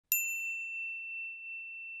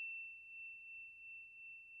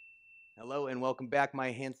Hello and welcome back,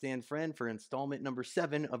 my handstand friend, for installment number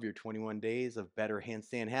 7 of your 21 days of better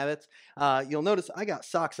handstand habits. You'll notice I got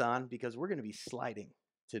socks on because we're going to be sliding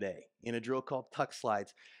today in a drill called tuck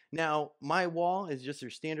slides. Now, my wall is just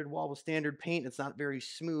your standard wall with standard paint. It's not very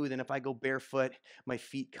smooth, and if I go barefoot, my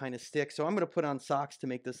feet kind of stick. So I'm going to put on socks to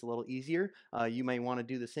make this a little easier. You may want to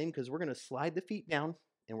do the same because we're going to slide the feet down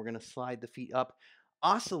and we're going to slide the feet up,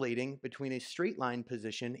 oscillating between a straight line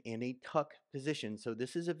position and a tuck position. So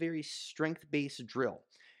this is a very strength-based drill.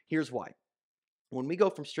 Here's why. When we go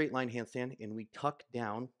from straight line handstand and we tuck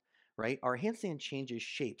down, right, our handstand changes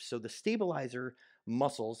shape. So the stabilizer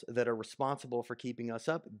muscles that are responsible for keeping us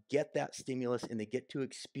up get that stimulus and they get to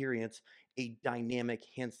experience a dynamic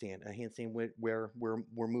handstand, a handstand where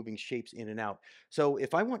we're moving shapes in and out. So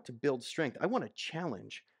if I want to build strength, I want to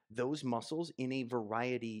challenge those muscles in a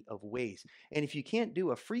variety of ways. And if you can't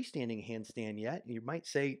do a freestanding handstand yet, you might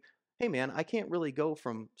say, hey man, I can't really go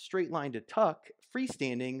from straight line to tuck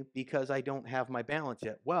freestanding because I don't have my balance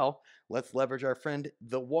yet. Well, let's leverage our friend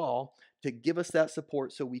the wall to give us that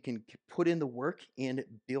support so we can put in the work and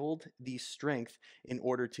build the strength in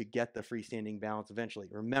order to get the freestanding balance eventually.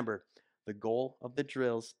 Remember, the goal of the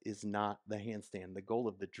drills is not the handstand. The goal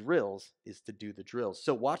of the drills is to do the drills.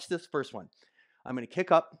 So watch this first one. I'm going to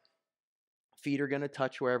kick up, feet are going to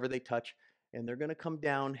touch wherever they touch, and they're going to come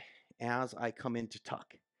down as I come into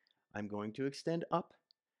tuck. I'm going to extend up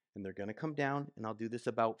and they're going to come down, and I'll do this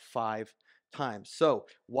about 5 times. So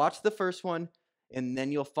watch the first one and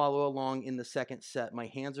then you'll follow along in the second set. My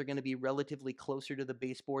hands are going to be relatively closer to the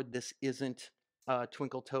baseboard. This isn't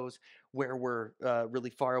twinkle toes where we're really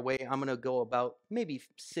far away. I'm going to go about maybe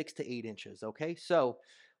 6 to 8 inches. Okay, so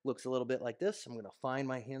looks a little bit like this. I'm going to find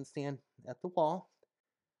my handstand at the wall.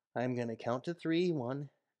 I'm going to count to 3. 1,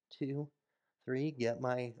 2, 3. Get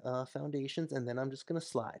my foundations, and then I'm just going to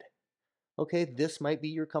slide. Okay, this might be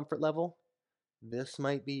your comfort level. This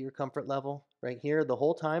might be your comfort level right here. The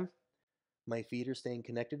whole time, my feet are staying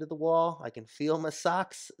connected to the wall. I can feel my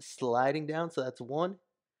socks sliding down. So that's 1,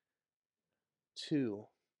 2,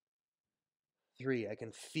 3. I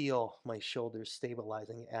can feel my shoulders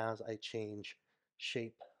stabilizing as I change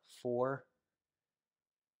shape. 4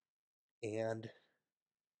 and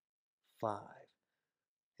 5.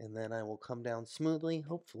 And then I will come down smoothly,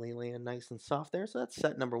 hopefully land nice and soft there. So that's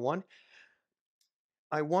set number 1.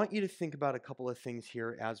 I want you to think about a couple of things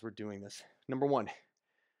here as we're doing this. Number 1,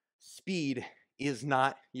 speed is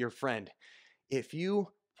not your friend. If you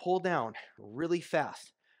pull down really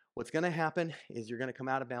fast, what's going to happen is you're going to come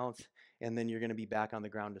out of balance and then you're going to be back on the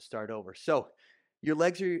ground to start over. So your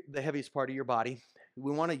legs are the heaviest part of your body.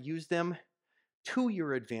 We want to use them to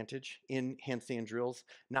your advantage in handstand drills,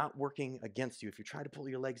 not working against you. If you try to pull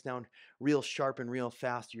your legs down real sharp and real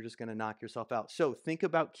fast, you're just going to knock yourself out. So think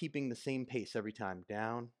about keeping the same pace every time.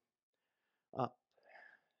 Down, up,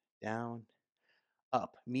 down,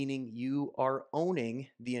 up, meaning you are owning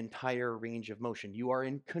the entire range of motion. You are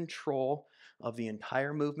in control of the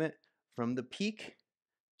entire movement from the peak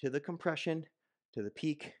to the compression to the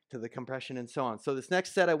peak to the compression and so on. So this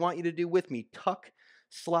next set I want you to do with me. Tuck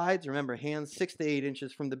slides. Remember, hands 6 to 8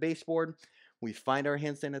 inches from the baseboard. We find our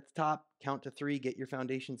handstand at the top, count to 3, get your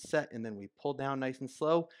foundation set, and then we pull down nice and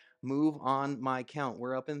slow. Move on my count.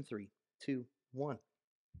 We're up in 3, 2, 1.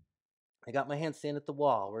 I got my handstand at the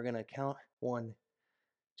wall. We're going to count 1,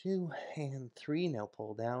 2, and 3. Now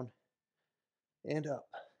pull down and up.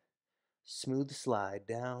 Smooth slide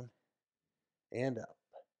down and up.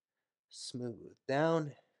 Smooth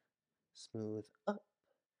down, smooth up.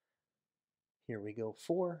 Here we go.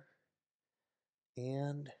 4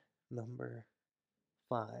 and number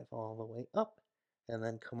 5 all the way up, and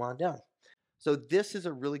then come on down. So this is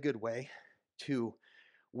a really good way to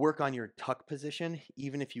work on your tuck position,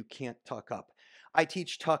 even if you can't tuck up. I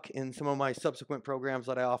teach tuck in some of my subsequent programs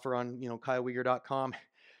that I offer on, kyleweger.com.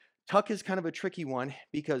 Tuck is kind of a tricky one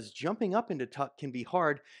because jumping up into tuck can be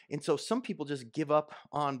hard. And so some people just give up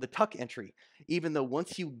on the tuck entry, even though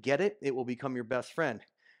once you get it, it will become your best friend.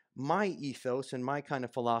 My ethos and my kind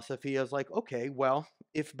of philosophy is like, okay, well,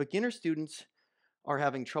 if beginner students are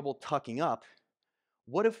having trouble tucking up,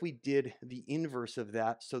 what if we did the inverse of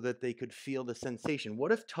that so that they could feel the sensation?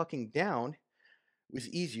 What if tucking down was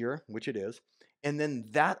easier, which it is, and then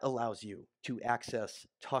that allows you to access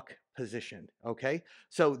tuck position. Okay,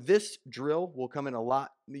 so this drill will come in a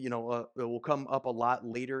lot, it will come up a lot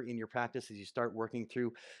later in your practice as you start working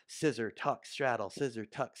through scissor, tuck,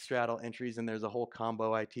 straddle entries, and there's a whole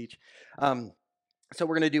combo I teach. So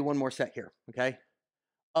we're going to do one more set here. Okay,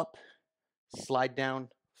 up, slide down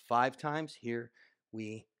 5 times. Here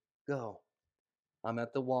we go. I'm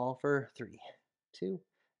at the wall for 3, 2,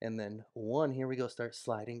 And then 1, here we go, start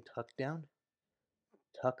sliding, tuck down,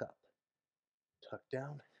 tuck up, tuck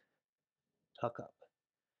down, tuck up.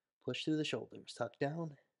 Push through the shoulders, tuck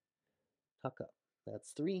down, tuck up.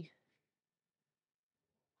 That's 3,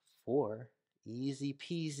 4, easy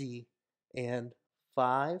peasy, and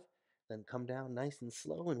 5. Then come down nice and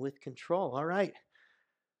slow and with control. All right,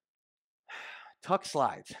 tuck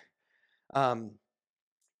slides. Um,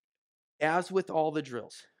 as with all the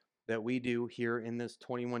drills that we do here in this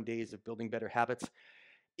 21 days of building better habits,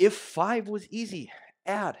 if 5 was easy,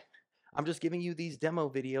 add. I'm just giving you these demo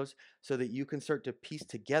videos so that you can start to piece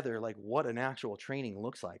together like what an actual training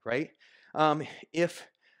looks like, right? Um, if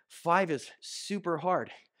 5 is super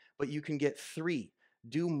hard, but you can get 3,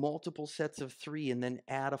 do multiple sets of 3 and then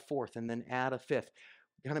add a 4th and then add a 5th.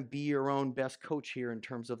 Kind of be your own best coach here in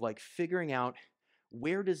terms of like figuring out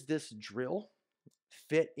where does this drill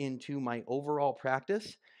fit into my overall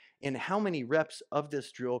practice and how many reps of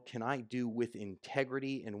this drill can I do with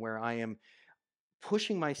integrity and where I am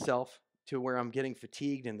pushing myself to where I'm getting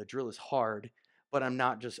fatigued and the drill is hard, but I'm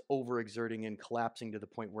not just overexerting and collapsing to the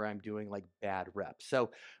point where I'm doing like bad reps.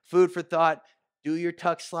 So, food for thought. Do your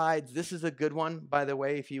tuck slides. This is a good one, by the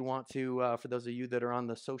way, if you want to, for those of you that are on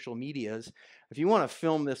the social medias, if you want to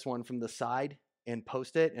film this one from the side and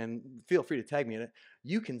post it, and feel free to tag me in it,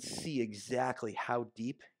 you can see exactly how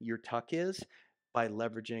deep your tuck is by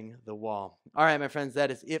leveraging the wall. All right, my friends,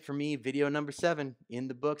 that is it for me. Video number 7 in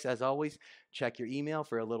the books. As always, check your email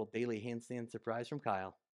for a little daily handstand surprise from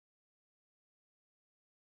Kyle.